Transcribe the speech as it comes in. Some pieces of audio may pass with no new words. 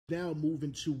now move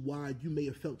into why you may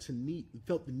have felt the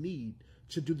need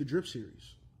to do the Drip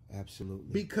series.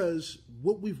 Absolutely. Because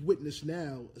what we've witnessed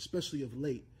now, especially of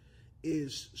late,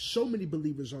 is so many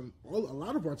believers on a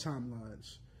lot of our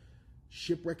timelines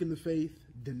shipwrecking the faith,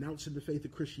 denouncing the faith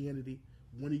of Christianity.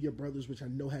 One of your brothers, which I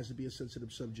know has to be a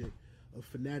sensitive subject,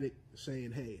 a Phanatik,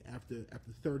 saying, hey, after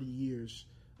 30 years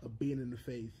of being in the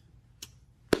faith,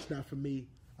 it's not for me.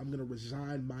 I'm going to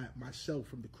resign myself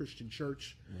from the Christian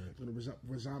church. Right. I'm going to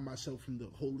resign myself from the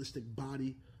holistic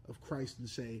body of Christ and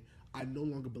say, I no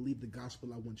longer believe the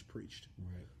gospel I once preached.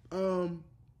 Right.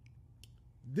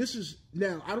 This is,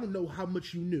 now, I don't know how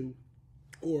much you knew,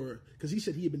 or, because he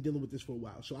said he had been dealing with this for a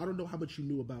while, so I don't know how much you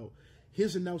knew about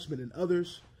his announcement and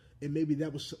others, and maybe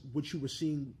that was what you were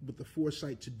seeing with the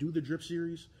foresight to do the Drip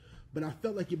series, but I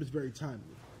felt like it was very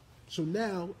timely. So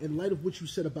now, in light of what you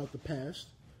said about the past,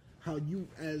 how you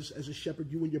as a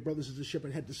shepherd, you and your brothers as a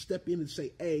shepherd had to step in and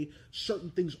say, A,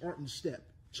 certain things aren't in step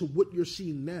to what you're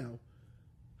seeing now,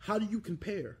 how do you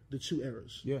compare the two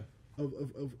eras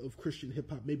of Christian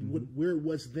hip-hop? Maybe where it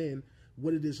was then,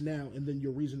 what it is now, and then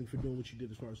your reasoning for doing what you did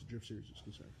as far as the Drip series is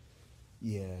concerned.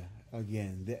 Yeah,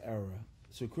 again, the era.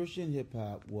 So Christian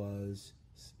hip-hop was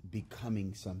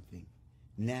becoming something.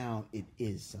 Now it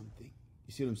is something.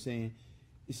 You see what I'm saying?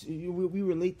 We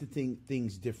relate to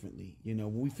things differently. You know,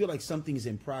 when we feel like something's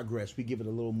in progress, we give it a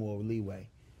little more leeway.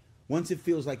 Once it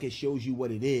feels like it shows you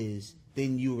what it is,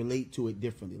 then you relate to it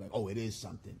differently. Like, oh, it is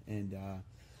something. And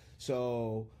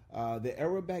so the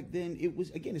era back then, it was,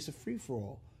 again, it's a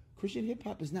free-for-all. Christian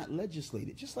hip-hop is not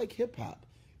legislated, just like hip-hop.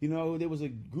 You know, there was a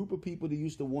group of people that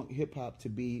used to want hip-hop to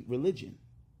be religion.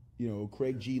 You know,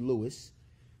 Craig G. Lewis,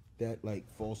 that, like,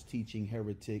 false teaching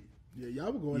heretic. Yeah,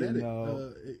 y'all were going at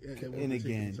it. And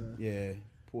again, yeah,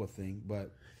 poor thing.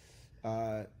 But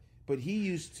he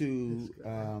used to,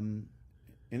 and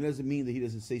it doesn't mean that he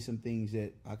doesn't say some things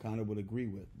that I kind of would agree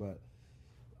with, but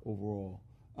overall.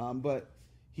 But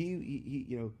he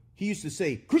you know, he used to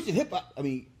say, Christian hip-hop, I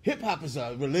mean, hip-hop is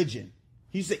a religion.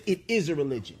 He used to say, it is a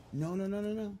religion. No.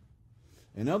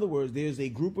 In other words, there's a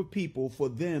group of people, for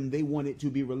them, they want it to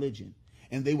be religion.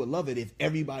 And they would love it if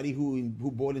everybody who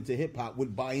bought into hip-hop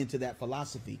would buy into that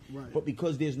philosophy. Right. But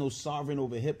because there's no sovereign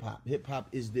over hip-hop, hip-hop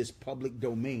is this public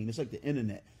domain. It's like the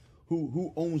internet.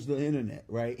 Who owns the internet,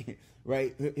 right?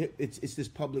 Right? It's this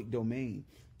public domain.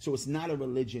 So it's not a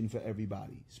religion for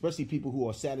everybody, especially people who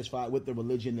are satisfied with the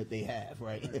religion that they have,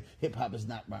 right? Hip-hop is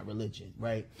not my religion,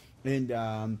 right?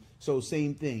 And so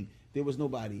same thing. There was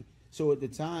nobody. So at the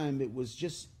time, it was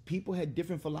just people had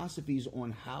different philosophies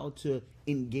on how to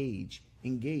engage. Do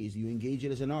you engage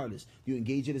it as an artist? Do you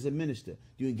engage it as a minister?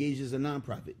 Do you engage it as a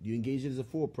nonprofit? Do you engage it as a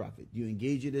for-profit? Do you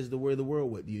engage it as the way of the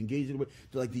world with? Do you engage it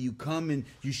like, do you come and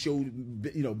you show,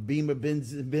 you know, Beamer,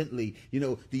 Benz, and Bentley? You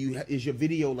know, is your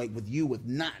video like with you with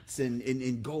knots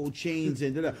and gold chains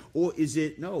and or is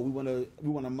it no? We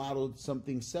want to model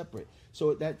something separate. So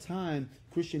at that time,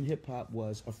 Christian hip hop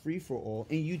was a free for all,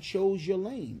 and you chose your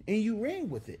lane and you ran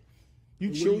with it. You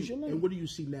chose your lane. And what do you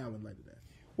see now in light of that?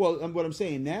 Well, what I'm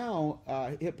saying now,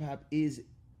 hip-hop is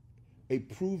a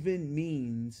proven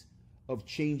means of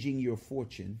changing your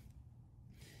fortune.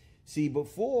 See,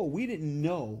 before, we didn't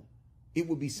know it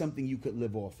would be something you could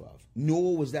live off of,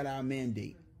 nor was that our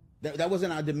mandate. That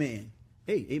wasn't our demand.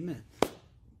 Hey, amen.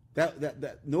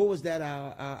 Nor was that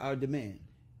our demand.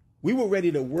 We were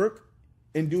ready to work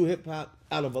and do hip-hop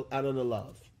out of the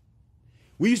love.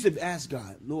 We used to ask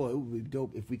God, Lord, it would be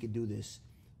dope if we could do this.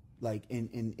 Like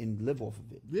and live off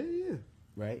of it. Yeah.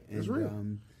 Right? That's real.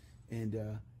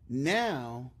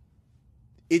 Now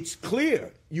it's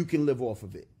clear you can live off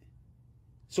of it.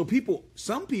 So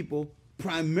some people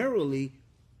primarily,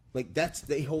 like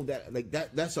they hold that, like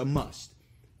that's a must.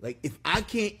 Like if I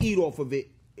can't eat off of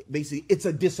it, basically it's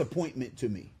a disappointment to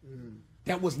me.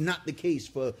 That was not the case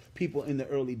for people in the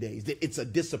early days. It's a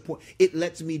disappointment. It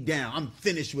lets me down. I'm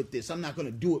finished with this. I'm not going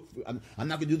to do it. I'm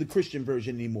not going to do the Christian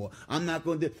version anymore. I'm not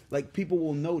going to, like, people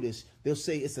will notice. They'll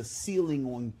say it's a ceiling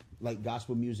on, like,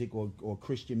 gospel music or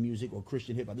Christian music or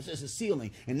Christian hip hop. This is a ceiling,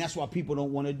 and that's why people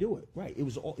don't want to do it. Right?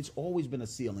 It's always been a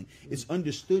ceiling. It's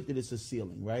understood that it's a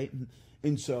ceiling, right?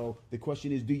 And so the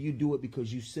question is, do you do it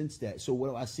because you sense that? So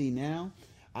what do I see now?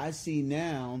 I see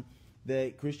now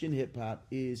that Christian hip-hop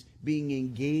is being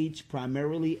engaged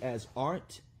primarily as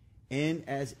art and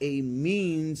as a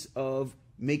means of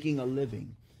making a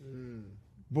living.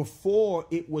 Before,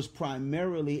 it was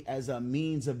primarily as a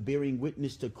means of bearing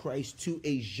witness to Christ to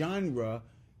a genre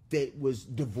that was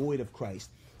devoid of Christ.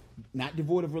 Not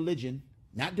devoid of religion,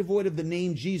 not devoid of the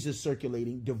name Jesus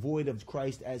circulating, devoid of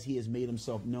Christ as he has made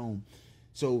himself known.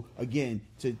 So again,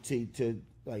 to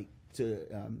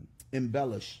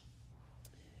embellish,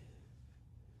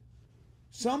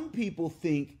 some people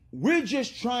think we're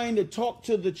just trying to talk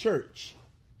to the church.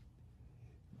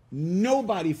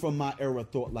 Nobody from my era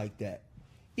thought like that.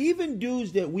 Even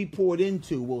dudes that we poured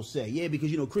into will say, yeah,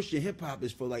 because, Christian hip hop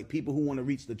is for like people who want to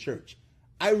reach the church.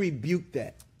 I rebuke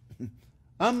that.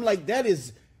 I'm like, that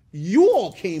is, you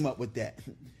all came up with that.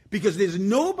 Because there's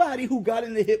nobody who got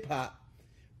into hip hop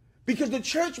because the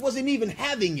church wasn't even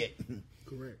having it.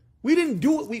 Correct. We didn't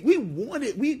do it. We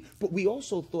wanted, but we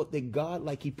also thought that God,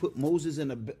 like he put Moses in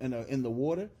the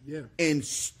water, and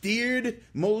steered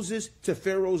Moses to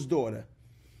Pharaoh's daughter.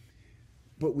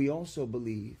 But we also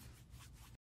believe